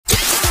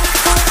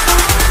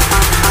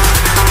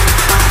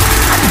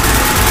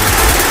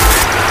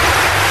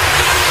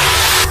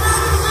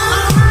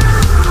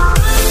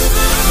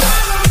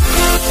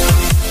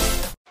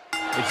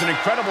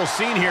unpredictable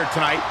scene here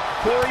tonight.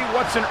 Corey,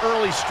 what's an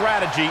early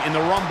strategy in the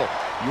Rumble?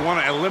 You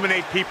want to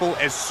eliminate people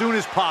as soon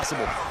as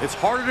possible. It's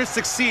harder to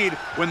succeed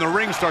when the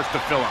ring starts to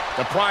fill up.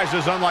 The prize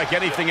is unlike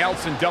anything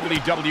else in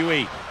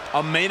WWE.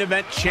 A main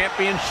event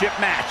championship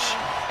match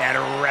at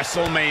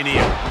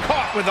WrestleMania.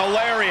 Caught with a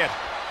lariat.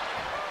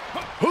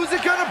 Who's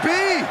it gonna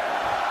be?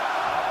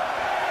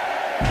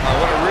 Oh,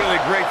 what a really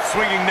great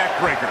swinging neck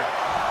breaker.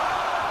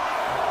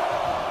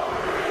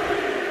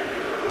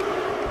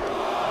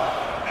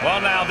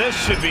 Well, now this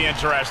should be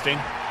interesting.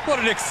 What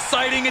an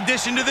exciting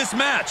addition to this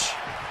match.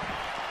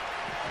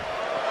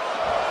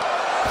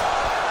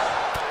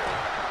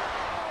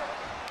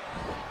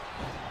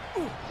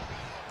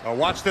 Oh,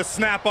 watch the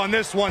snap on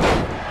this one.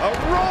 A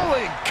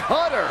rolling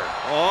cutter.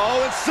 Oh,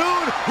 and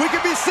soon we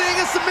could be seeing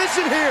a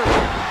submission here.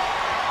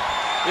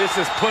 This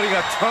is putting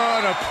a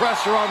ton of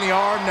pressure on the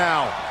arm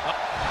now.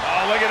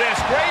 Oh, look at this.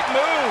 Great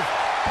move.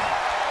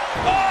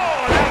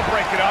 Oh, that'll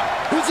break it up.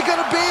 Who's it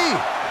gonna be?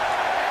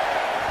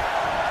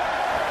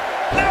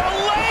 Now a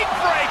leg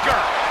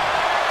breaker.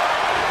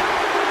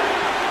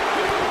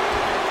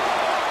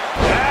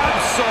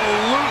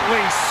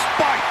 Absolutely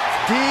spiked.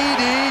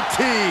 DDT.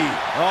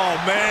 Oh,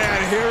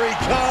 man, here he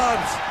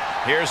comes.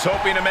 Here's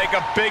hoping to make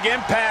a big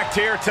impact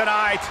here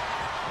tonight.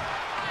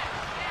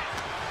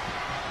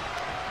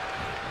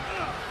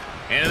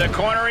 Into the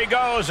corner he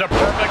goes, a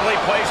perfectly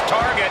placed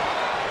target.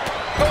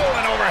 Oh,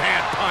 an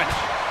overhand punch.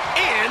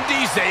 And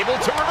he's able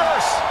to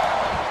reverse.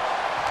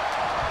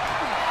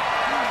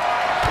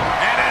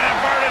 And an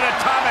inverted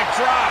atomic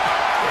drop.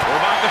 We're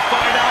about to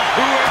find out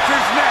who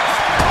enters next.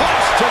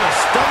 Punch to the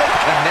stomach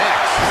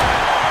connects.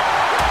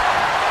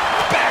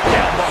 Back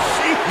elbow.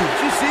 Did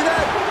you see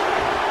that?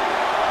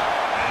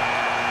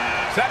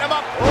 Set him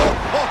up.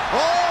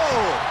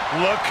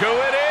 Look who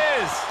it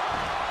is.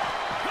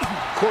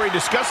 Corey,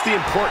 discuss the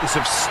importance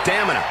of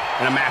stamina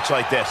in a match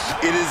like this.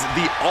 It is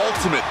the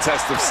ultimate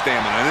test of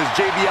stamina. And as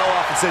JBL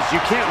often says,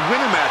 you can't win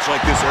a match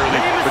like this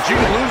early, but you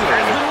can lose it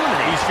early.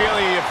 He's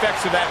feeling the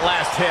effects of that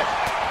last hit.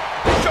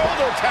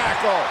 Shoulder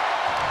tackle.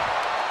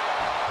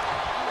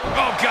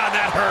 Oh, God,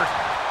 that hurt.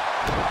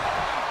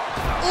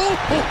 Ooh,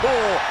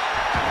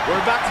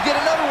 we're about to get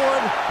another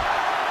one.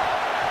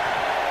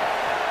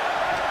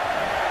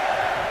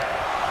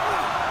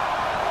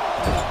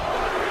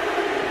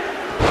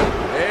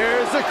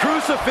 There's the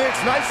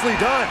crucifix. Nicely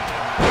done.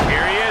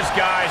 Here he is,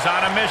 guys,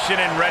 on a mission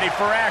and ready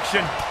for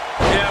action.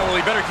 Yeah, well,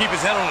 he better keep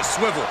his head on a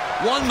swivel.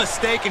 One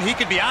mistake and he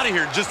could be out of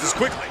here just as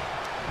quickly.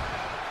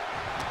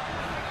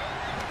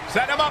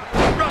 Set him up.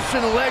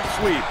 Russian leg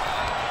sweep.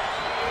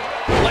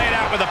 Laid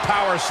out with a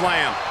power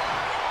slam.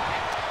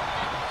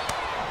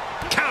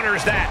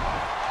 Counters that.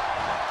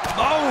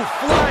 Oh,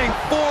 flying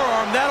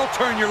forearm. That'll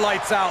turn your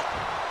lights out.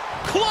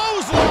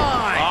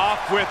 Clothesline.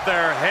 Off with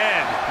their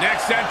head.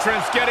 Next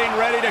entrance getting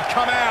ready to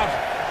come out.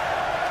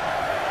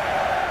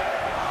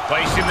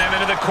 Placing them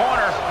into the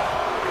corner.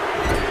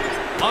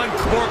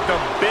 Uncorked a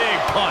big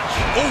punch.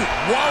 Oh,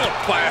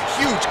 walloped by a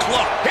huge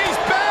club. He's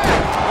back.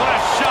 What a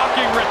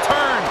shocking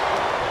return.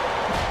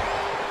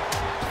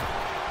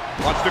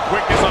 Watch the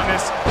quickness on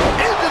this.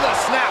 Into the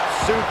snap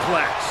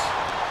suplex.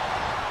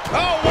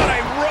 Oh, what a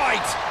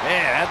right.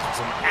 Man, that's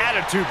some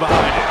attitude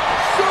behind it.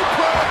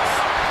 Suplex.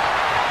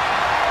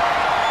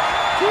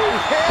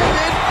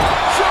 Two-handed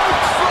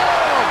choke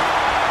slam.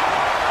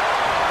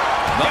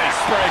 Nice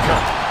breaker.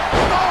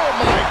 Oh,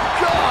 my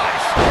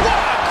gosh.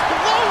 What a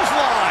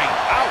clothesline.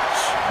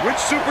 Ouch. Which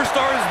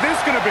superstar is this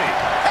going to be?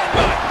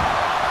 Headbutt.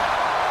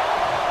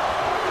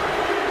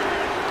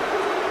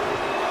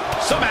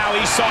 Somehow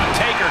he saw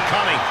Taker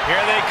coming.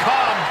 Here they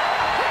come.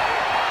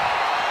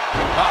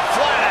 A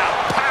flat-out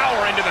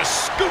power into the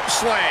scoop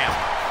slam.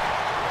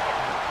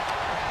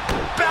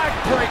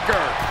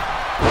 Backbreaker.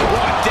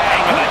 One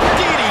dang with a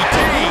DDT.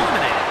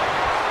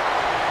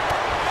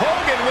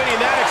 Hogan winning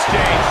that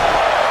exchange.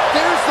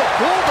 There's the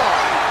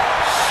bulldog.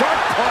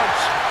 Sharp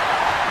punch.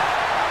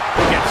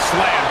 Gets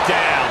slammed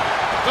down.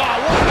 Oh,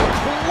 what a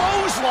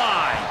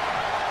clothesline.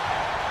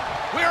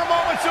 We are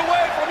moments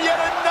away from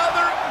yet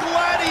another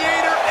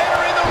gladiator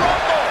entering the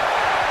Rumble.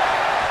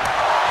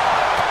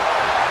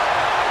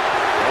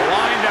 The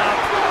wind-up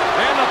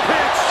and the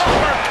pitch.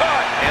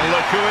 Uppercut. And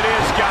look who it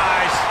is,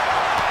 guys.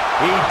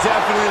 He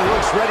definitely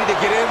looks ready to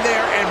get in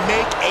there and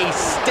make a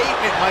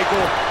statement,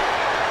 Michael.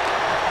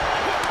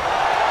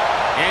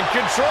 In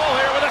control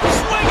here with a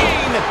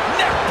swinging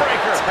neck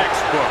breaker.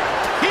 Textbook.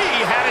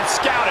 He had it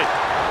scouted.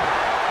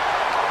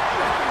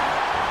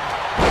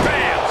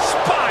 Bam!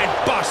 Spine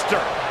buster.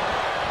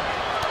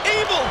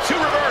 Able to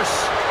reverse.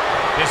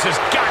 This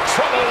has got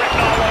trouble written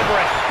all over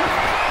it.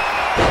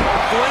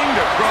 Flinged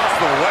across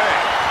the way.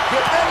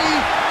 Get ready.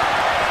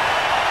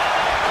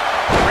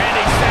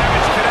 Randy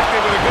Savage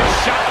connected with a good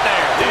shot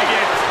there. Dig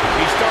it.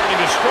 He's starting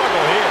to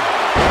struggle here.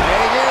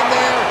 Hang in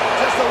there.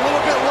 Just a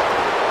little bit low.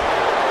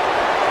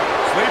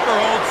 Sleeper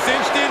hold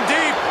cinched in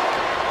deep.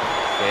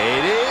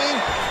 Fading.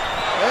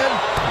 And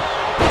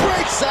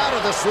breaks out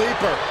of the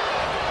sleeper.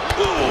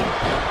 Ooh.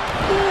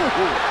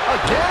 Ooh.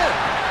 Again.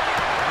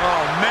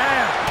 Oh,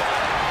 man.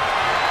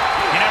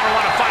 You never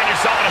want to to find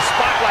yourself in a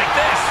spot like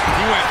this.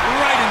 He went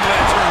right into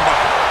that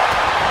turnbuckle.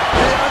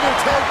 The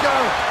Undertaker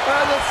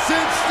and the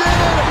cinched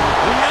in.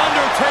 The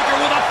Undertaker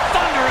with a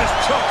thunderous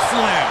choke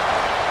slam.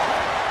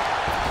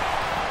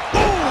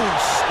 Ooh,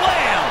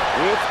 slam.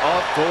 With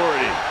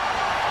authority.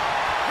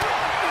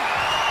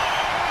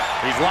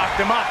 He's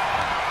locked him up.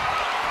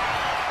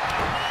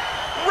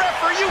 Ref,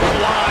 are you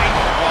blind?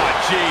 Oh,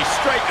 gee,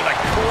 straight to the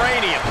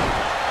cranium.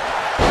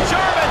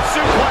 German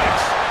suplex.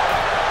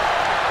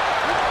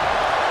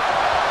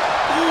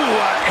 Ooh,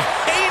 a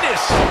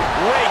heinous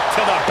rake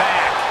to the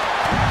back.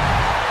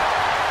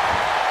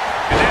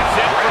 And that's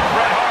it for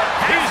Bret Hart.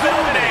 He's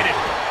eliminated.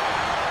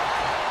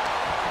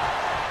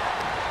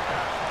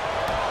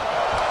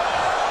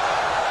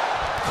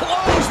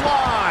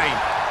 Clothesline.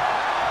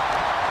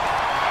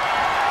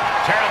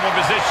 Terrible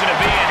position to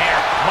be in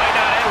here. Might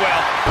not end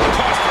well.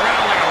 Tossed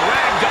around like a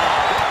rag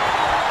doll.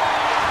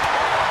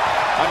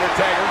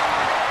 Undertaker.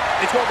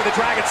 He's going for the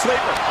Dragon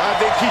Sleeper. I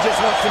think he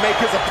just wants to make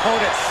his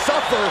opponent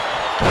suffer.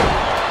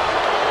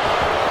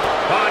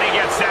 Body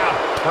gets out.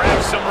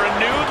 Perhaps some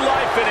renewed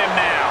life in him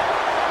now.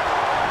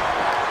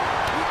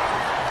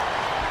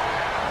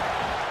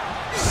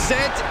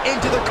 Sent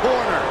into the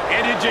corner.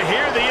 And did you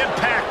hear the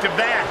impact of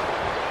that?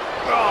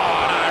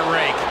 Oh, an eye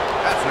rake.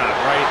 That's not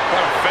right,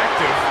 but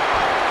effective.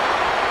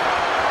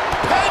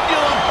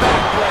 Pendulum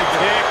backbreaker.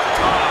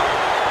 Tick-tock.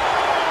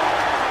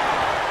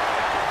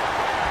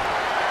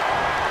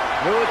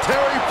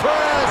 Military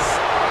press.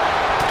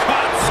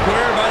 Caught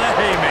square by the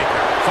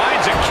haymaker.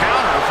 Finds a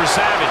counter for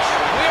Savage.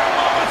 We are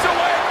moments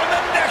away from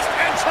the next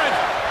entrant.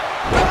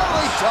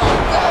 Belly to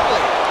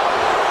belly.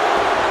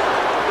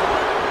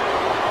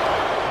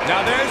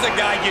 Now there's a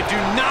guy you do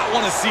not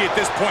want to see at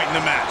this point in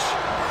the match.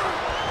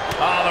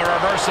 Oh, the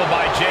reversal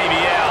by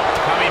JBL.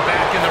 Coming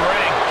back in the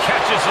ring.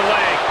 Catches the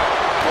leg.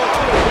 Oh,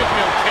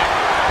 windmill kick.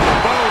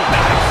 Boom.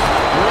 Nice.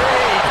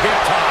 Great hip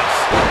toss.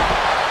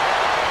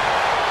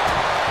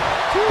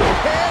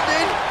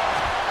 Two-handed.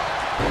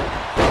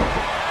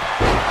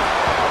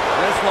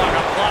 This one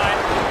applied.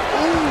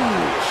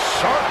 Ooh,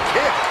 sharp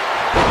kick.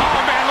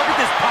 Oh, man, look at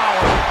this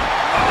power.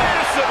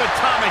 Massive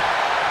atomic.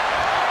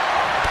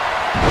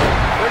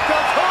 Here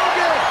comes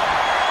Hogan.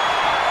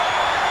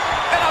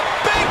 And a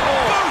big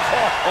boot.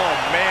 Oh,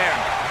 man.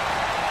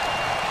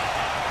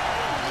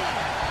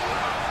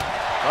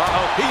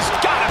 Uh-oh, he's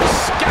got him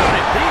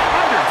scouted. The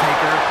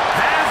Undertaker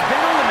has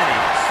been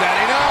eliminated.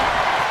 Setting up.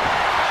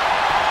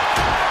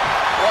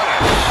 What a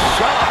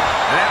shot.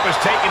 And that was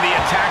taking the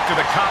attack to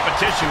the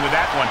competition with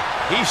that one.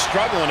 He's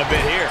struggling a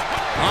bit here.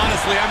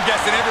 Honestly, I'm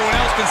guessing everyone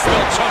else can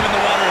smell chum in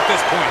the water at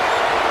this point.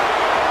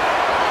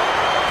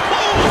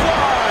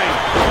 Clothesline.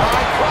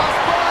 High cross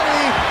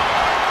body.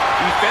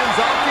 He fends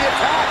off the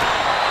attack.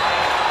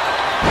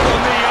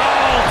 From the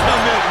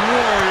Ultimate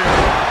Warrior.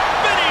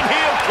 Spinning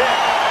heel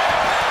kick.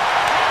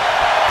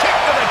 Kick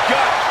to the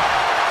gut.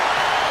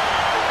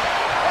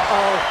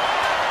 Uh-oh.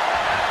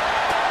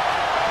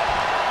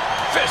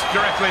 Fist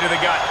directly to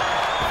the gut.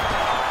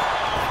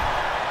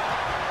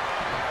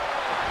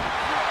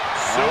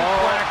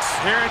 Suplex.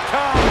 Here it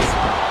comes.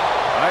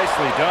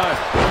 Nicely done.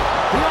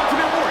 The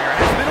Ultimate Warrior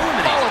has been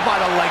eliminated. Followed by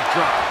the leg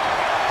drop.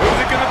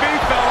 Who's it gonna be,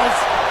 fellas?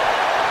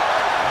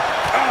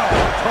 Oh,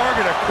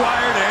 target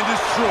acquired and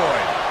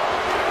destroyed.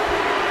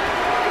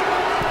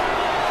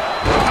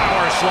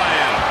 Power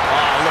slam.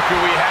 Oh, look who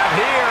we have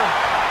here.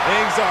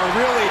 Things are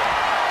really...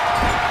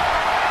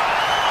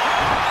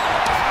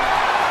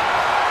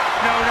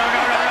 No.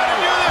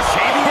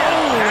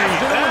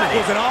 That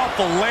was an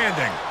awful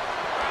landing.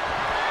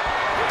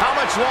 How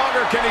much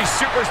longer can these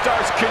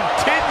superstars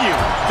continue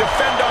to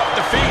fend off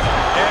defeat?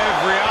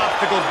 Every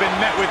obstacle's been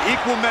met with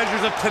equal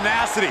measures of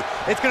tenacity.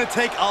 It's going to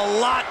take a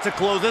lot to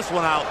close this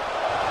one out.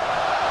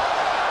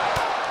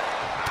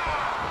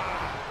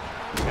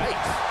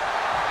 Yikes.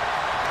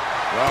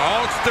 The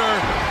Hulkster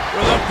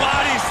with a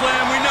body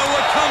slam. We know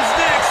what comes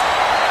next.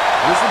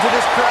 Listen to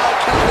this crowd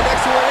count the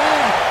next one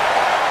in.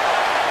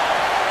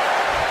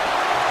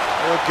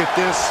 Look at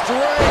this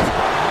strength.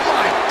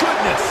 My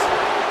goodness.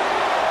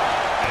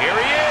 Here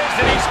he is,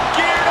 and he's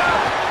geared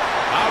up.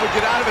 I would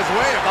get out of his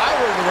way if I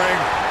were in the ring.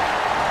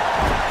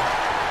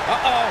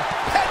 Uh-oh.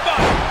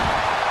 Headbutt.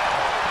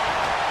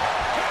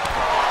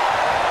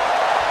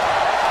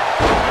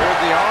 There's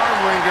the arm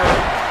wringer.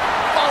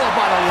 Followed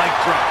by the leg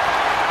drop.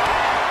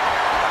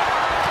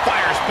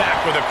 Fires back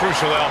with a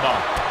crucial elbow.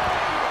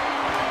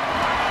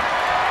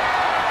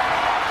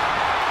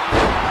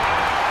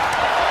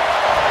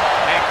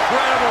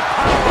 Incredible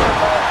power.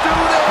 Do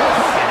this.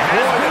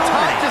 Boy, the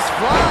time just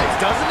flies,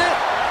 doesn't it?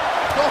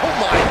 Oh,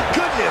 my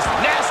goodness.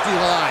 Nasty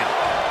line.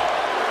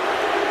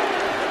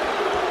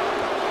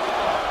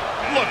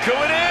 Look who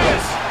it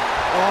is.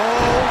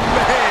 Oh,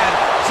 man.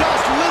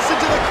 Just listen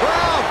to the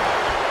crowd.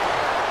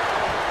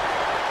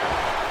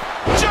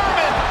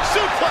 German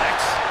suplex.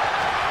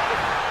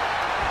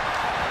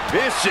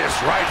 Vicious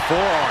right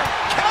forearm.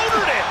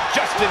 Countered it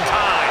just in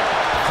time.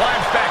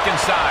 Climbs back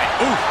inside.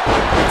 Ooh,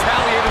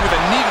 retaliated with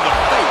a knee to the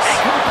face.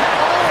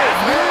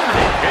 Oh, man.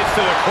 Hits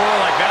to the core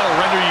like that'll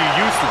render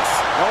you useless.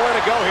 Nowhere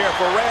to go here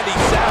for Randy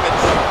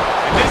Savage.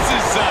 And this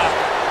is,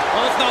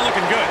 well, it's not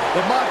looking good.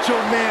 The Macho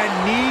Man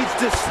needs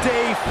to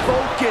stay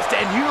focused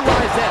and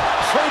utilize that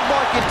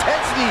trademark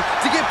intensity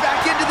to get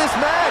back into this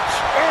match.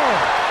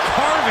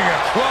 Carving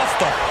across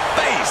the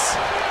face.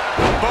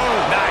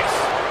 Boom. Nice.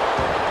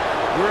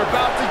 We're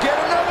about to get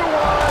another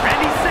one.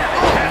 Randy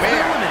Savage has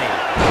been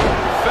eliminated.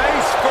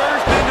 Face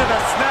first into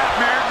the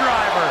snapmare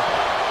driver.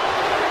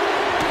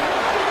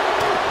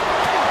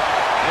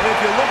 And if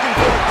you're looking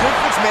for a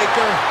difference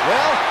maker,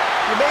 well,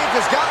 you may have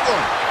just got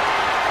one.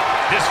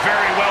 This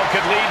very well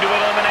could lead to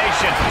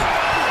elimination.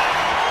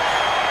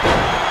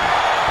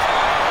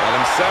 Let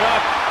him set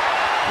up.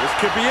 This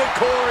could be it,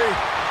 Corey.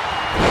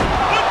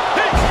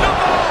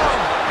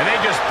 And they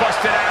just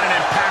busted out an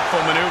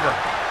impactful maneuver.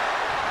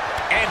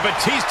 And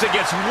Batista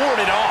gets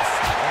warded off.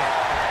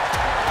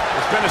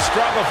 It's been a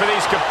struggle for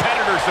these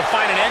competitors to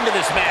find an end to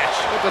this match.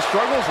 But the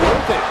struggle's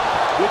worth it.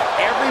 With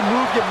every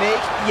move you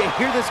make, you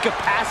hear this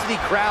capacity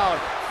crowd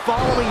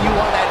following you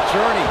on that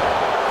journey.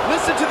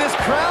 Listen to this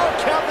crowd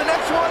count the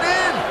next one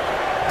in.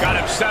 Got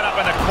him set up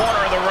in the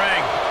corner of the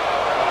ring.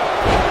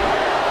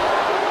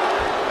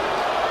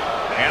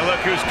 And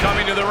look who's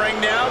coming to the ring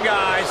now,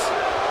 guys.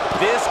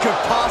 This could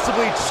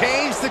possibly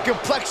change the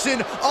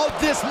complexion of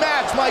this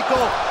match,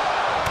 Michael.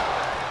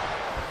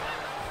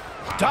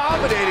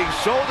 Dominating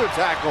shoulder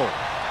tackle.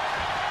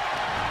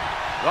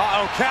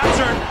 Uh-oh,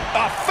 captured.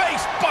 A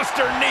face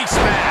buster knee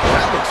smash.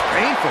 That looks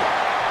painful.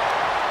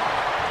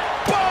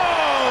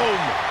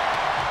 Boom!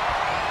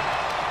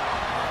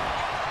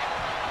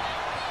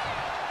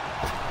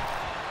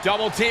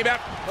 Double team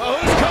up. Oh,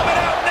 who's coming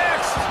out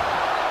next?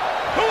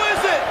 Who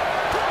is it?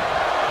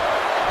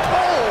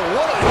 Oh,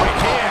 what a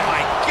Oh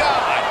my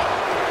God!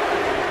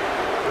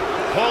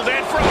 Pulled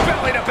in from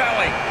belly to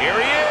belly. Here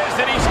he is,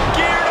 and he's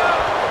geared up.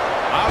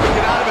 I would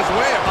get out of his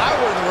way if I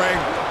were in the ring.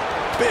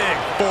 Big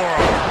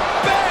forearm.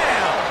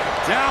 Bam!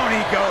 Down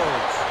he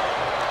goes.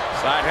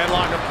 Side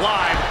headlock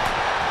applied.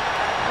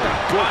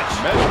 Watch.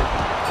 Measure.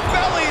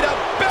 Belly to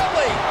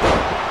belly.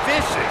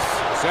 Vicious.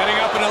 Setting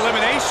up an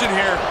elimination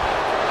here.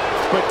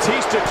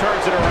 Batista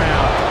turns it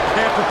around.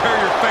 Can't prepare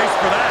your face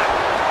for that.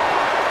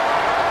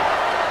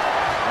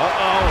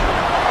 Uh-oh.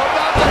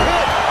 About to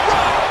hit.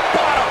 Rock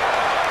bottom.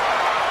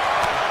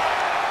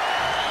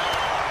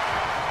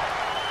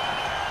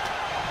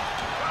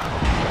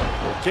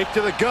 Kick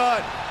to the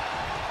gut.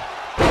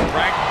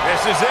 Frank,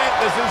 this is it.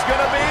 This is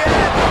going to be it.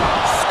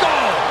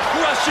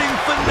 Skull-crushing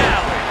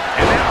finale.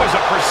 And that was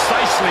a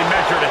precisely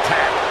measured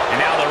attack. And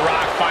now The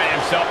Rock finds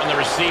himself on the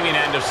receiving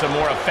end of some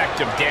more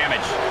effective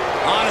damage.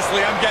 Honestly,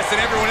 I'm guessing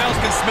everyone else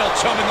can smell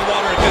chum in the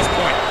water at this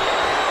point.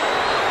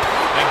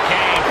 And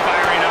Kane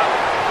firing up.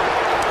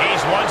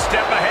 He's one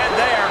step ahead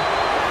there.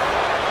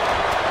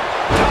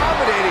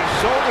 Dominating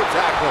shoulder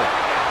tackle.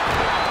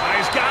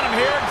 He's got him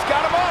here. He's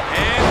got him up.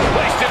 And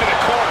placed into the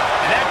corner.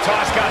 And that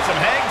toss got some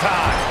hang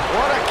time.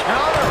 What a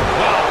counter.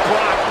 Well,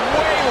 Brock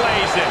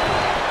waylays it.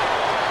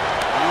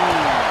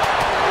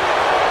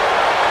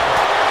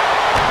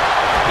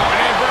 An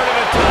inverted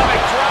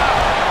atomic drop.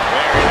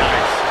 Very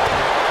nice.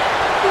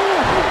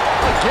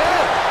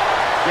 Again.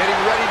 Getting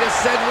ready to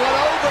send one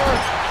over.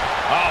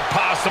 Oh,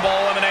 possible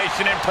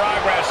elimination in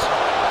progress.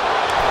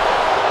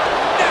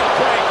 Neck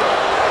breaker.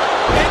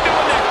 Into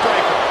a neck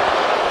breaker.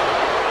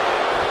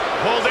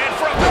 Pulled in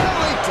from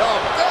Belly to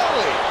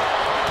belly.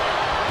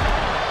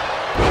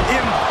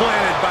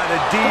 Implanted by the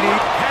DD.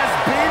 Has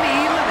been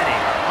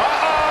eliminated.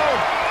 Uh-oh.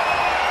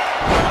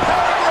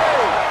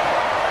 Pedigree.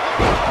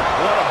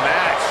 What a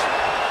match.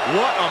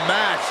 What a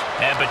match.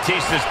 And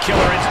Batista's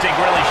killer instinct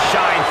really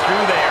shined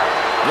through there.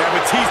 Yeah,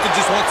 Batista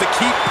just wants to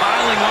keep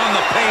piling on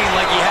the pain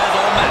like he has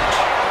all match.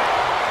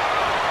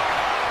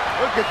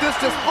 Look at this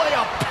display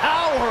of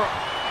power.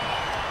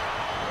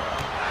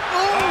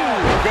 Oh,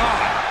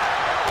 God.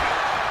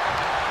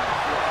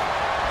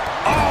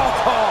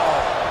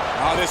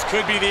 Oh, this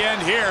could be the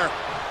end here.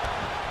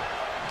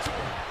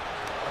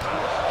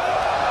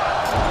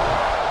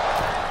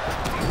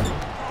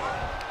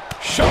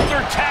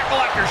 Shoulder tackle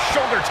after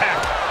shoulder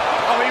tackle.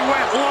 Oh, he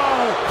went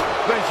low.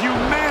 The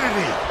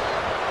humanity.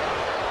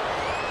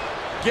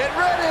 Get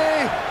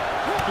ready.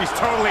 He's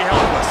totally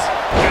helpless.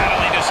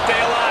 Battling to stay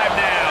alive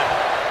now.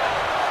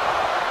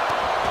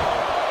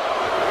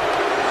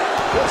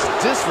 Just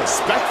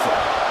disrespectful.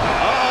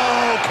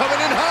 Oh,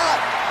 coming in hot.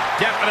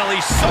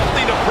 Definitely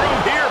something to prove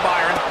here,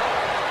 Byron.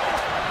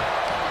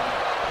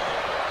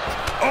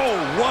 Oh,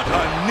 what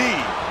a knee.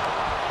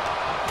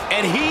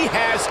 And he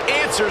has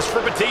answers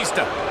for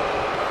Batista.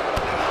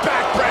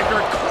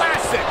 Backbreaker,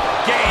 classic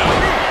game.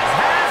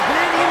 Has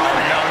been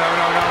eliminated.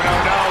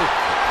 No.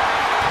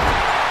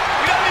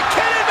 You gotta be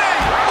kidding me!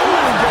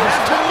 Ooh, goes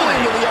tumbling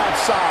to the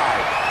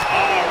outside.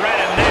 Oh, right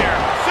in there.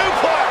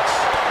 Suplex.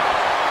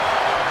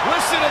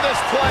 Listen to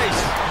this place.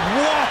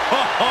 Whoa.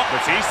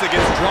 Batista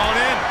gets drawn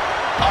in.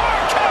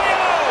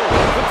 RKO!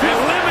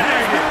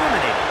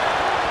 Eliminated.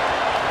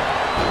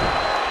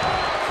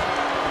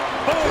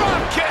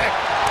 Drop kick.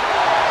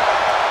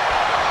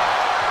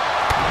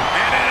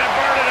 And an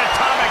inverted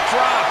atomic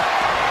drop.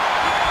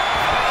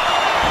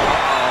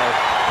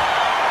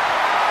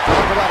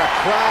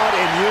 crowd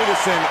in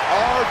unison.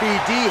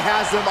 RVD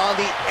has them on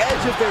the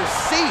edge of their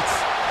seats.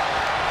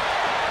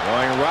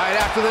 Going right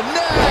after the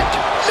neck.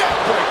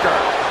 Neckbreaker.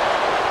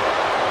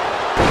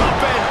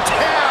 Up and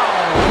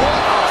down.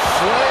 What a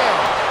slam.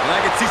 And I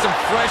can see some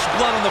fresh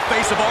blood on the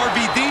face of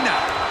RVD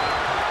now.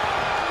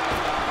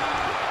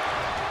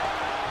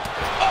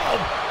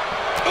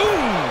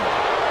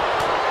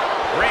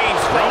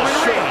 Reigns throws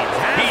short.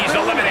 He's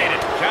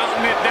eliminated.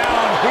 Counting it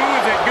down. Who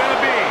is it going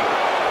to be?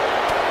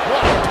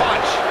 What a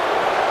punch.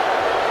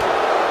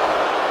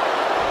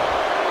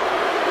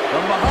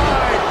 From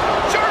behind.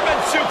 German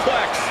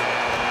suplex.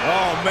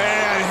 Oh,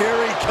 man,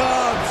 here he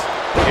comes.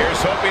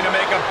 Here's hoping to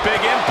make a big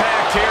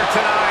impact here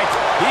tonight.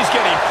 He's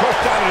getting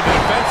pushed out into the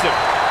defensive.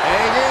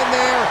 Hang in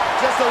there.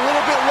 Just a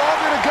little bit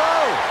longer to go.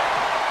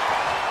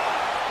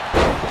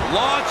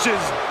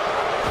 Launches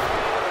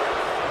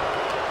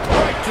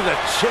Right to the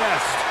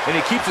chest. And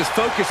he keeps his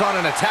focus on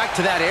an attack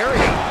to that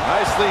area.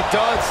 Nicely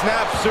done.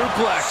 Snap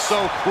suplex.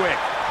 So quick.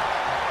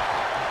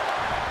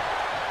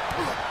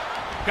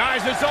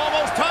 Guys, it's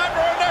almost time for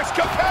our next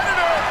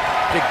competitor.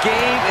 The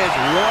game is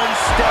one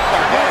step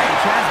ahead.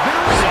 Has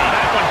been Saw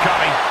that one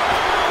coming.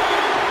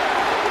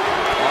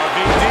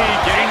 RVD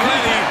getting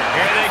ready.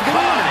 Here they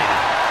come.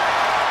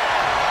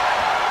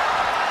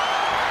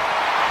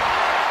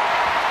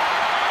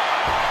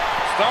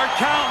 Start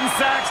counting,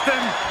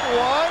 Saxton.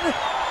 1,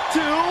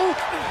 2,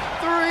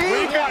 3.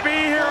 We could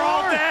be here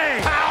all day.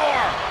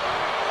 Power.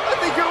 I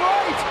think you're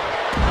right.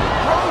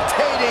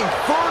 Rotating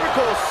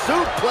vertical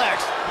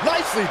suplex.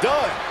 Nicely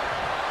done.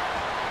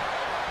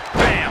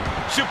 Bam.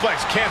 Suplex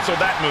canceled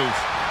that move.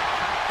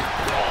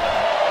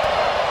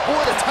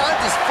 Boy, the time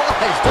just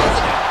flies,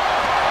 doesn't it?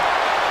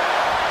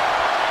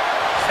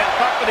 Step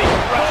up for the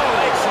Russian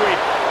leg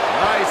sweep.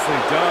 Nicely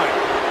done.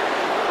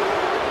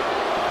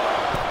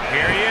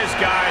 Here he is,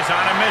 guys,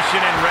 on a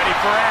mission and ready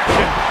for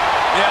action.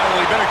 Yeah,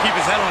 well, he better keep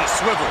his head on a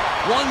swivel.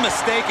 One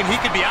mistake and he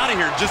could be out of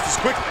here just as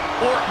quickly.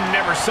 Orton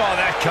never saw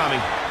that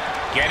coming.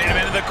 Getting him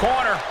into the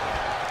corner.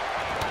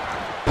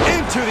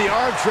 Into the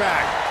arm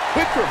drag.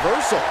 Quick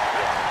reversal.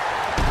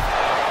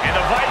 And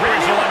the Viper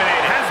is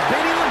eliminated. Has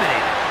been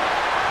eliminated.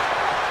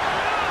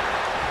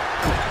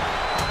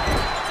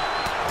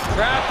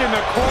 Trapped in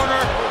the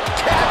corner.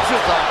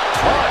 Catches a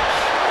punch.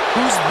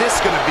 Who's this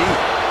going to be?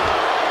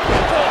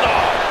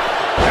 Bulldog.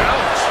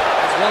 Ouch.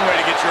 That's one way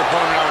to get your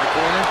opponent out of the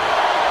corner.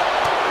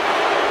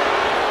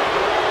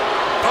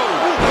 Oh,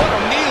 what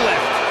a knee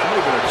lift.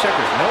 Somebody better check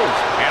his nose.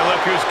 And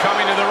look who's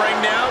coming to the ring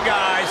now,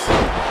 guys.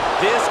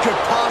 This could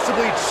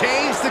possibly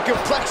change the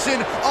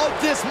complexion of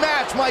this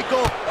match,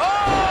 Michael.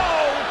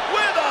 Oh,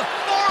 with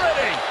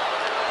authority.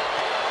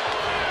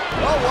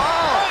 Oh,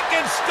 wow.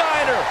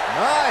 Frankensteiner.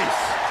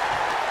 Nice.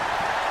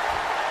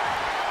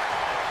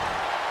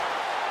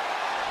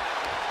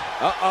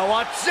 Uh-oh,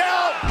 watch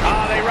out.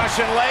 Ah, they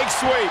Russian leg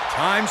sweep.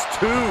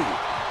 ×2.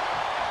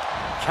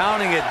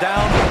 Counting it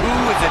down. Who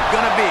is it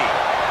going to be?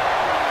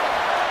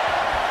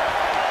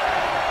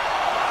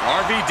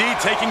 RVD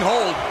taking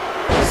hold.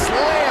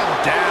 Slam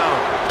down.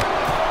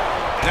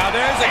 Now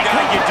there's a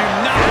guy you do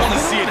not want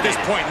to see at this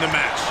point in the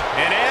match.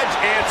 And Edge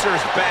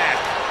answers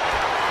back.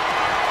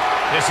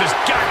 This has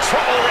got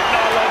trouble written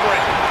all over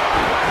it.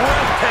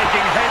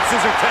 Breathtaking head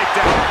scissor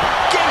takedown.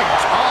 Getting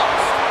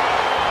tossed.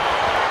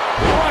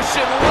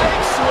 Russian leg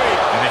sweep.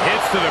 And the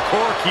hits to the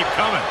core keep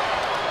coming.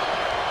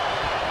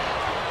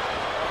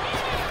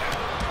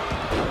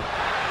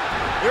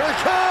 Here it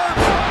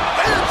comes.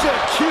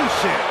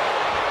 Execution.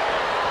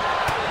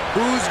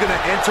 Who's going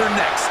to enter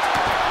next?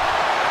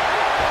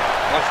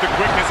 Watch the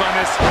quickness on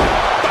this.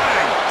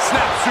 Bang!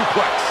 Snap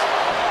suplex.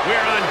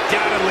 We're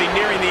undoubtedly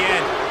nearing the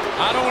end.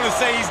 I don't want to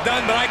say he's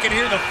done, but I can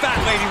hear the fat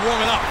lady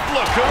warming up.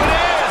 Look who it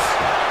is.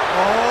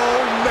 Oh,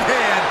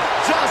 man.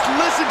 Just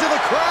listen to the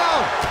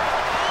crowd.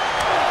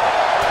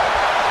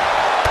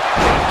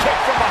 Kick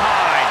from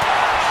behind.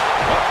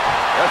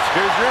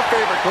 Here's your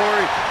favorite,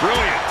 Corey.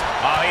 Brilliant.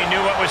 Oh, he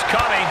knew what was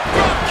coming.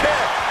 Drop kick.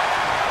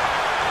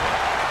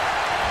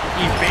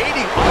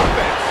 Evading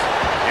offense.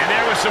 And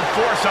there was some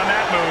force on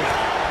that move.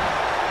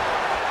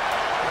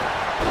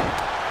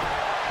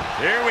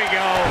 Here we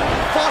go.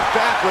 Fought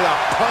back with a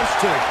punch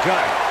to the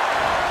gut.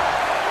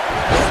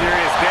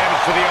 Serious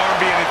damage to the arm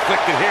being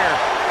inflicted here.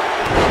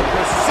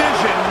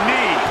 Precision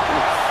knee.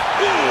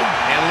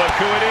 And look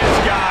who it is,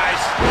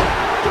 guys.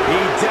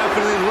 He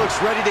definitely looks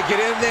ready to get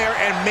in there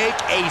and make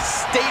a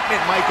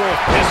statement, Michael.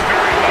 This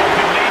very well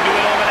could lead to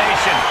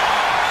elimination.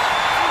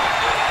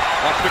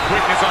 Watch the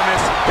quickness on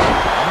this.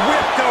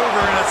 Whipped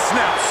over in a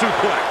snap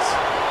suplex.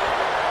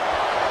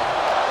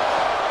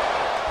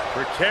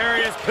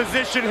 Precarious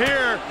position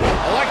here.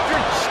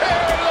 Electric chair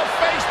to the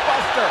face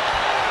buster.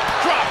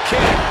 Drop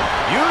kick.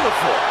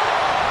 Beautiful.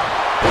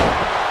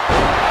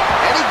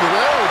 Eddie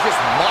Guerrero just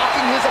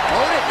mocking his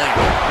opponent now.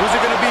 Who's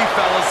it going to be,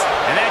 fellas?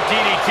 And that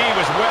DDT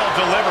was well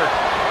delivered.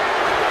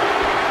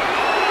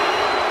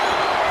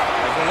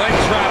 There's a leg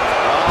trap.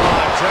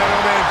 Oh,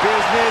 gentlemen,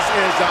 business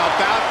is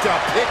about to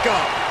pick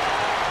up.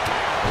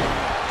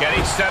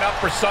 Getting set up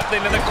for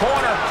something in the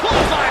corner.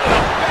 Clothesline to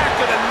the back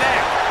of the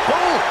neck.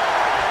 Boom.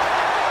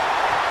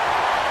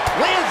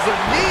 Lands the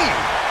knee.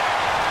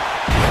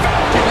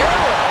 Falcon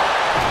Arrow.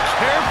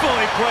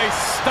 Carefully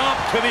placed stomp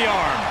to the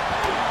arm.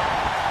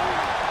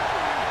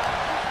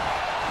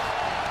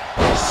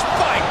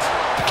 Spiked.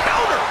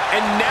 Counter.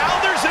 And now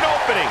there's an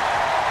opening.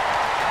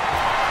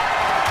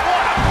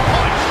 What a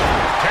punch.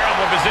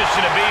 Terrible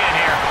position to be in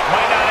here.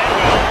 Might not end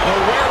well. The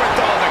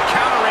wherewithal to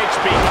counter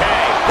HBK.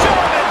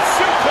 German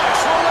suplex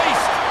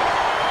released.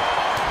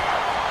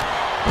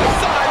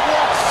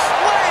 Sidewalk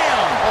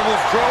slam.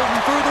 Almost drove him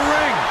through the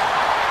ring.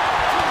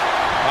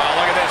 Oh,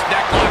 look at this.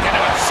 Neck lock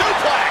into a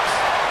suplex.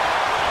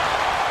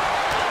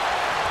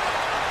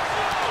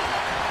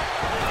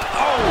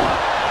 Oh.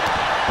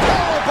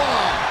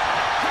 Powerbomb.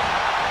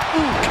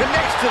 Ooh,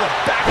 connects to the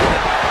back of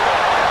it.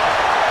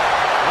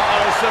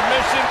 Uh-oh,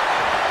 submission.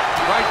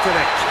 Right to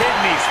the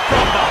kidneys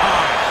from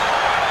behind.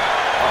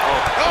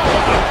 Oh,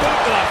 what a boot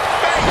to the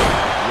face.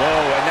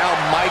 Whoa, and now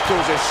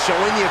Michaels is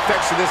showing the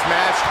effects of this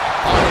match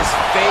on his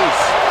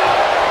face.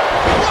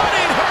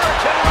 Running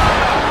Hurricane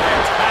Rana.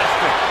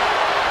 Fantastic.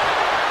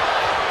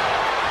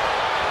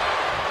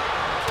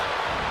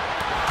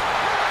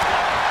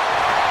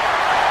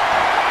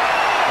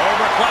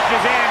 Cobra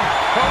clutches in.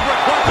 Cobra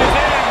clutches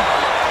in.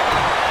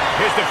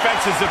 His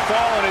defenses have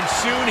fallen, and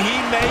soon he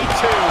may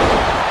too.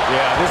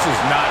 Yeah, this is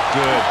not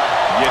good.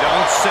 You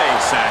don't say,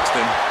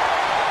 Saxton.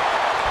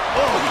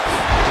 Oh,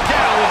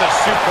 down with a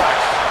suplex.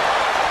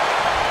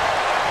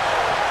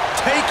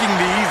 Taking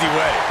the easy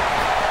way.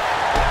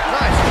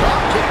 Nice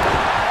drop kick.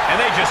 And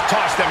they just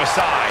tossed them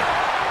aside.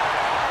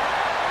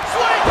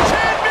 Slick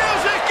chin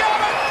music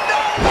out of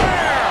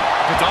nowhere.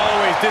 It's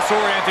always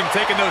disorienting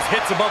taking those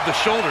hits above the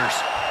shoulders.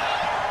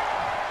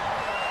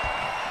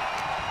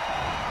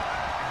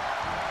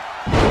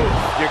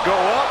 You go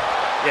up,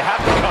 you have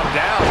to come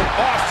down.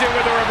 Austin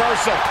with a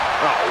reversal.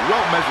 Oh,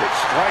 well-measured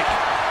strike.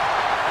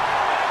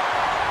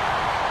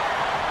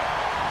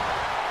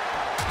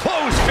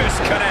 Close fist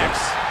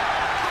connects.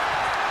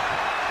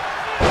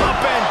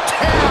 Up and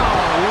down.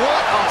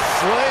 What a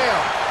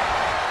slam.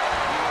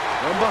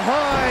 From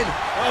behind.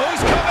 Oh,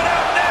 who's coming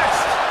out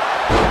next?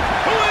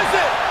 Who is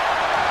it?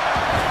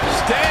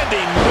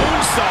 Standing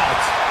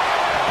moonsault.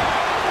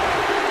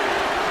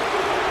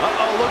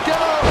 Uh-oh, look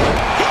out.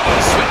 He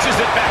switches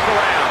it back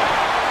around.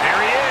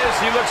 There he is.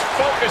 He looks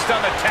focused on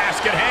the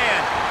task at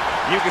hand.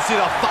 You can see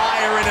the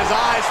fire in his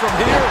eyes from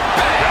here.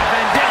 Bang!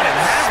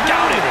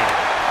 Scouted.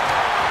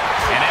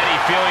 And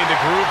Eddie feeling the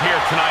groove here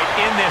tonight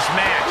in this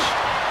match.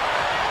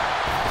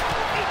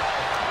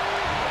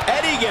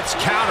 Eddie gets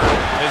countered.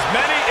 As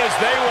many as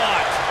they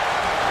want.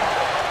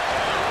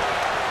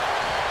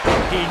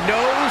 He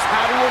knows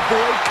how to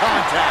avoid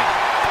contact.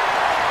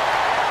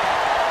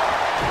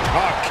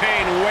 Oh,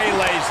 Kane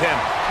waylays him.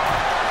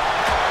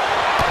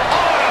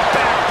 Oh, and a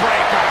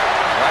backbreaker.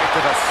 Right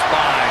to the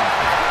spine.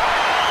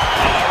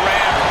 Oh,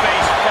 ram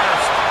face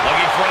first.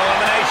 Looking for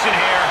elimination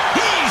here.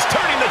 He's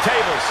turning the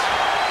tables.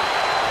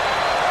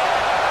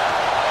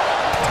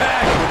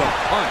 Tag with a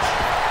punch.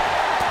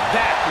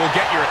 That will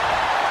get your...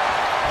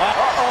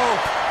 Uh-oh.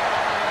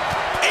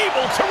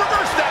 Able to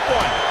reverse that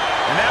one.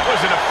 And that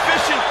was an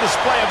efficient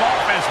display of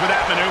offense with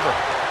that maneuver.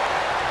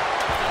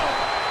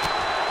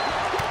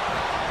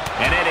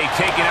 And Eddie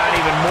taking on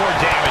even more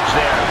damage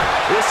there.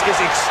 This is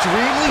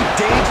extremely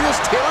dangerous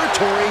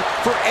territory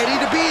for Eddie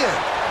to be in.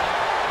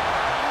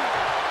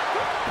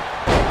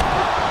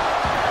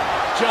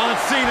 John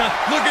Cena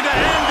looking to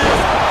end this.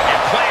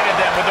 And planted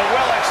them with a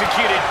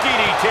well-executed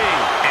DDT.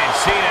 And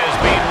Cena is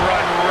being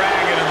run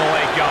ragged in the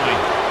late going.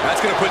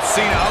 That's going to put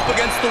Cena up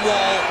against the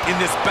wall in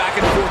this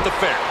back-and-forth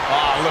affair.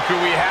 Ah, look who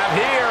we have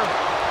here.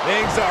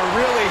 Things are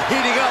really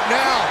heating up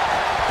now.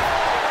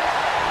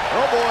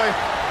 Oh, boy.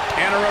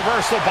 And a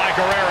reversal by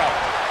Guerrero.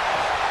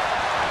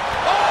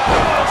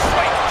 Oh,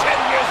 sweet chin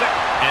music.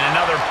 And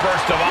another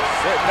burst of up.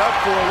 Setting up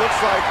for, looks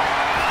like,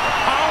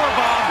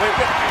 Powerbomb.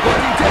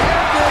 looking to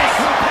end this.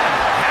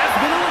 Has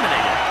been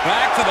eliminated.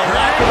 Back to the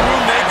locker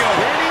room they go.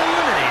 Been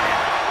eliminated.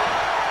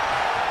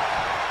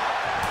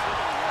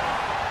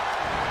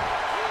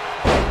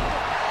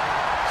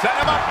 Set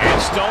him up.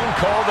 And Stone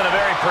Cold in a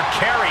very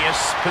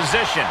precarious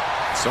position.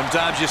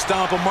 Sometimes you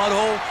stomp a mud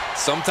hole,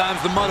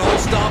 sometimes the mud hole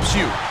stomps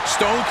you.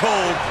 Stone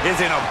Cold is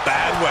in a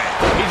bad way.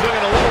 He's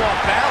looking a little off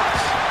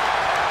balance.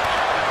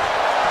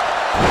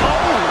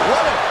 Oh,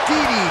 what a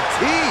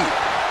DDT.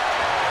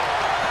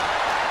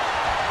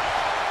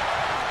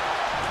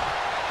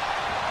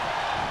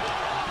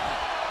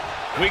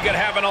 We could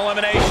have an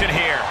elimination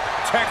here.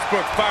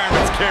 Textbook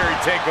fireman's carry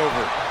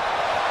takeover.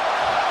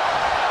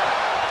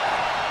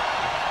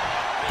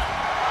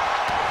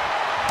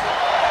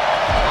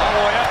 All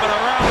the way up and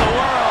around the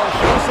world.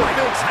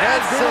 Crucifix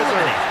head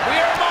scissor. We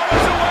are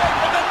moments away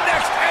from the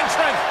next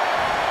entrant.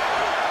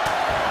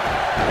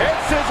 Head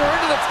scissor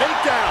into the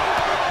takedown.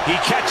 He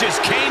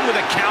catches Kane with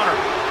a counter.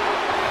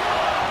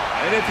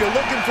 And if you're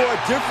looking for a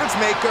difference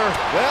maker,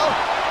 well,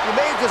 you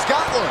may have just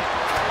got one.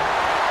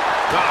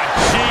 Ah,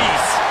 jeez.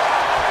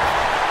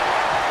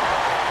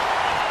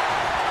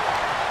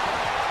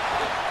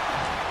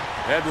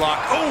 Headlock.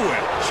 Oh,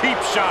 and cheap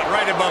shot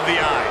right above the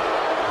eye.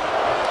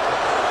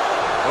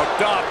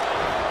 Hooked up.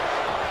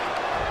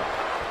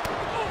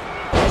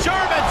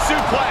 German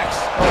suplex.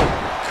 Oh,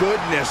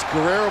 goodness.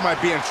 Guerrero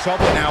might be in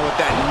trouble now with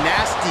that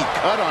nasty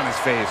cut on his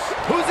face.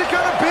 Who's it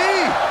gonna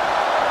be?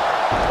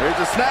 Here's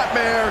a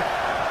snapmare.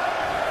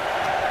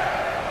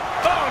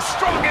 Oh,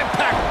 strong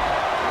impact.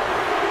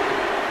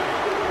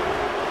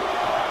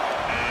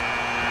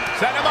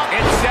 Set him up.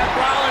 It's Seth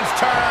Rollins'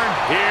 turn.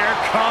 Here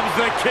comes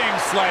the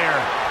Kingslayer.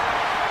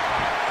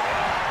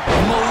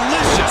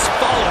 Malicious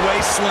fall-away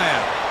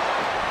slam.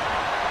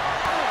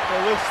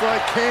 It looks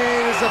like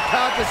Kane is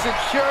about to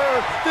secure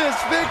this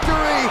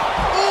victory.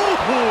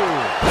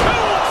 Ooh!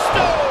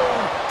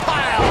 Tombstone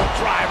pile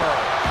driver.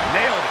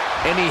 Nailed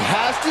it. And he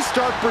has to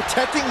start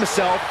protecting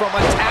himself from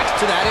attacks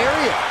to that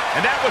area.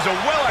 And that was a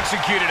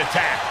well-executed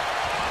attack.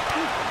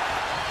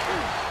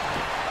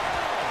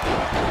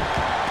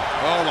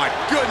 Oh, my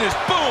goodness.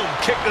 Boom!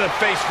 Kick to the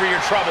face for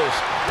your troubles.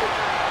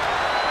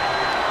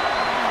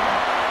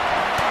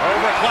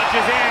 Cobra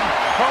clutches in.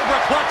 Cobra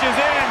clutches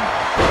in.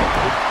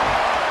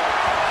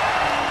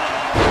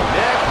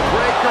 Neck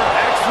breaker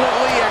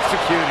excellently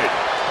executed.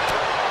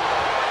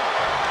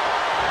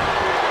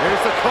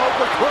 Here's the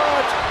Cobra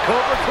clutch.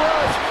 Cobra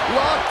clutch.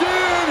 Locked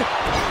in.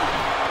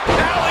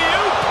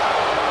 Alley-oop.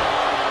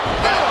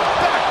 And a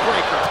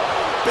backbreaker.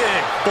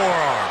 Big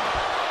forearm.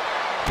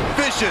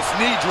 Vicious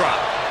knee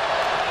drop.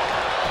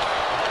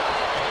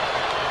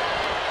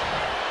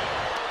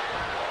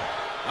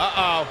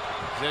 Uh-oh.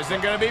 This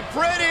isn't going to be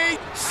pretty.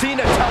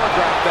 Cena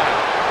telegraphed that.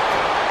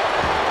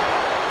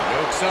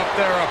 Nukes up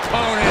their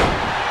opponent.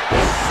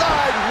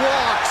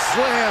 Sidewalk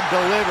slam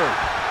delivered.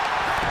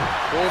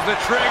 Pulls the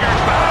trigger.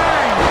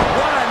 Bang!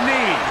 What a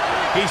knee.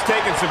 He's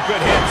taking some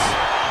good hits.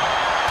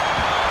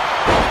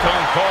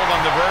 Stone Cold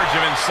on the verge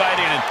of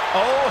inciting an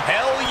oh,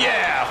 hell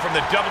yeah, from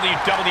the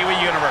WWE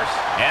Universe.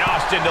 And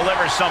Austin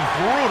delivers some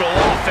brutal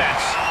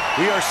offense.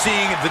 We are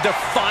seeing the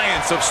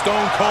defiance of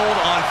Stone Cold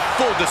on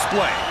full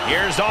display.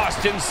 Here's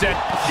Austin set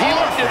deep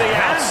to the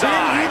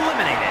outside.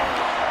 Eliminated.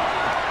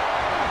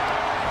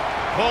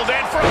 Pulled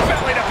in from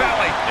belly to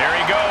belly. There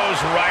he goes,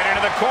 right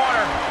into the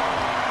corner.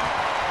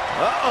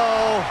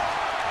 Uh-oh.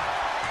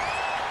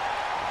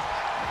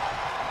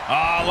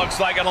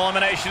 Looks like an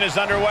elimination is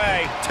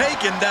underway.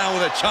 Taken down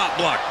with a chop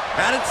block.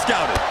 Had it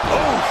scouted.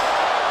 Oh!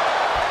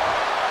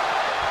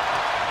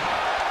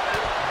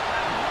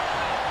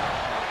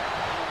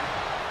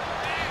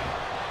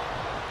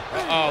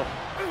 Uh-oh.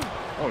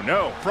 Oh,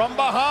 no. From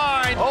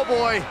behind. Oh,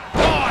 boy.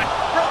 On.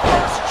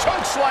 Reverse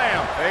choke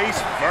slam.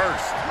 Face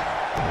first.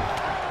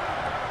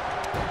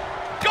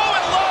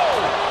 Going low.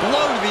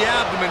 Blow to the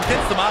abdomen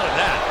gets them out of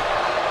that.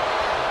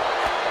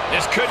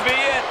 This could be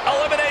it.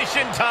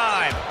 Elimination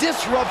time.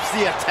 Disrupts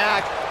the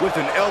attack with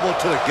an elbow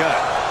to the gut.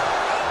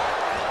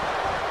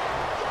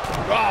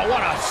 Oh, what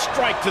a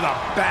strike to the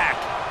back.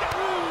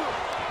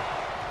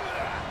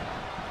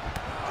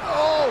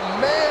 Oh,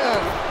 man.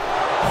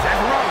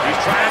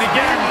 He's trying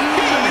again.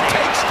 He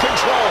takes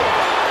control.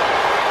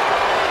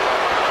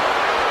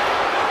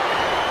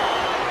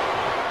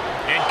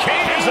 And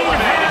Kane is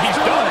eliminated. He's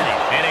done.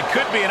 And it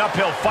could be an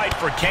uphill fight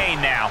for Kane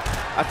now.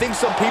 I think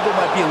some people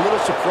might be a little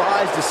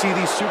surprised to see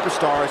these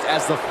superstars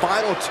as the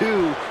final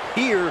two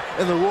here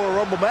in the Royal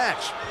Rumble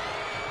match.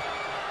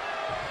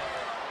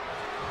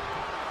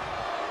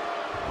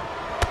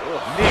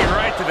 Knee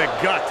right to the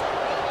gut.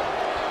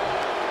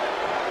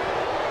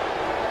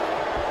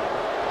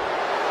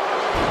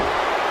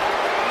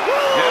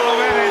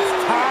 Gentlemen, it's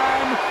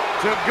time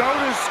to go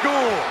to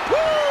school.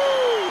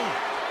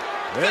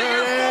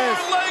 There it is.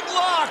 Leg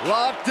lock.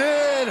 Locked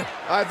in.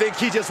 I think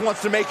he just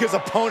wants to make his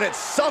opponent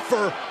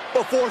suffer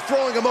before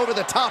throwing him over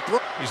the top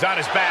rope. He's on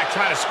his back,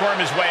 trying to squirm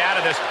his way out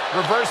of this.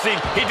 Reversing.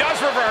 He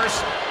does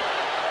reverse.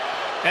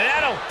 And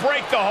that'll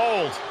break the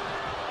hold.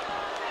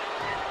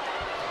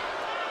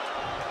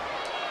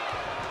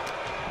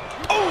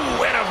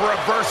 Oh, and a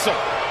reversal.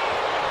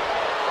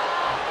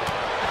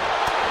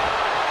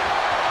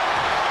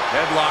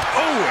 Headlock.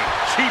 Oh, and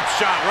cheap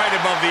shot right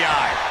above the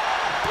eye.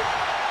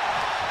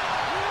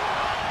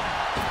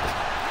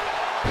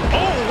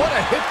 Oh, what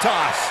a hip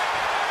toss.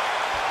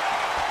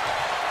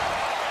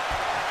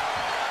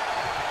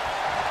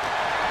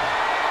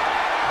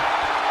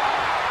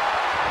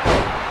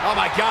 Oh,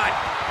 my God.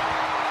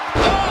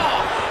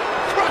 Oh,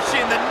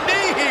 crushing the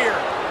knee here.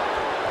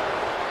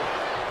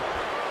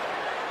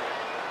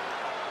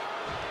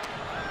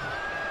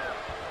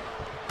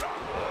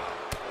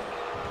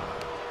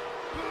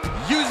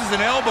 Uses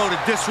an elbow to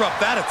disrupt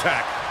that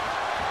attack.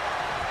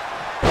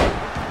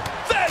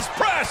 Fez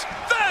press!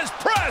 Fez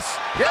press!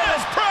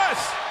 Fez press!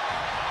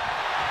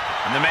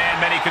 And the man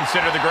many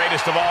consider the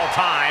greatest of all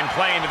time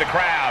playing to the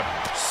crowd.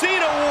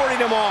 Cena warding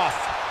him off.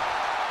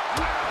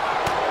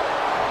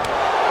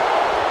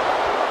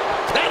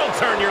 That'll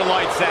turn your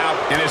lights out.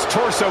 And his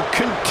torso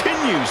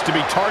continues to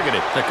be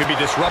targeted. That could be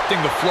disrupting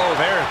the flow of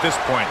air at this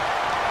point.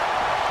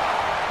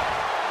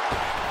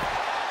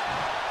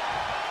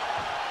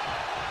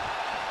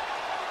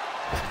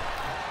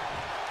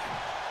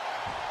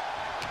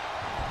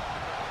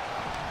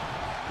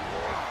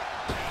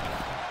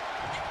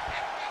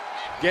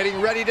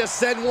 Getting ready to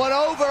send one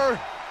over.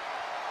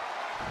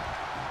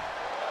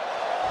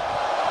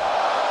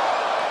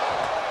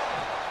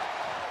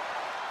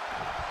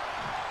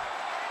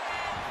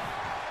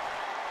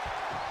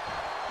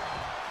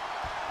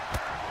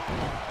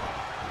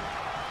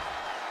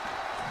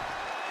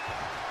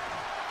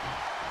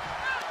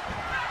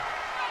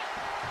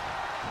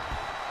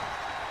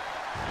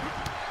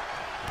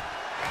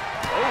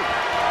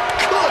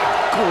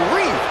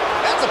 Grief!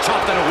 That's a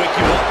chop that'll wake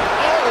you up.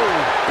 Oh,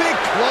 big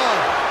club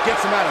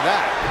gets him out of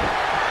that.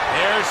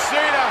 There's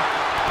Cena.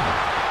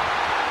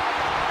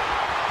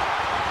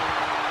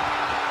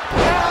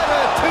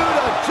 Attitude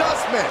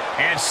adjustment.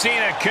 And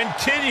Cena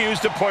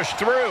continues to push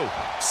through.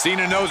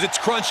 Cena knows it's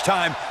crunch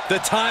time, the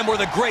time where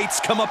the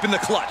greats come up in the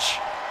clutch.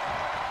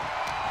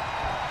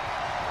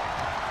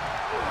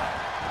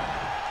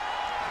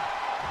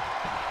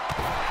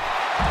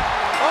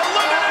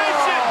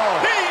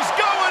 Elimination! He's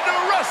going to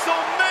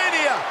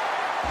WrestleMania!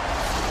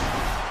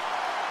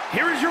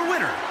 Here is your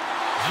winner,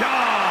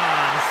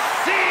 John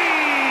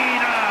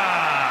Cena!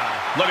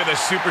 Look at the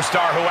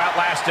superstar who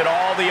outlasted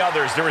all the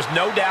others. There is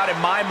no doubt in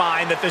my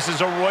mind that this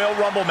is a Royal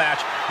Rumble match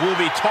we'll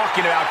be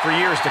talking about for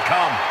years to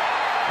come.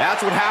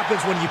 That's what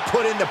happens when you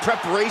put in the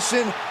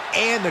preparation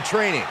and the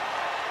training.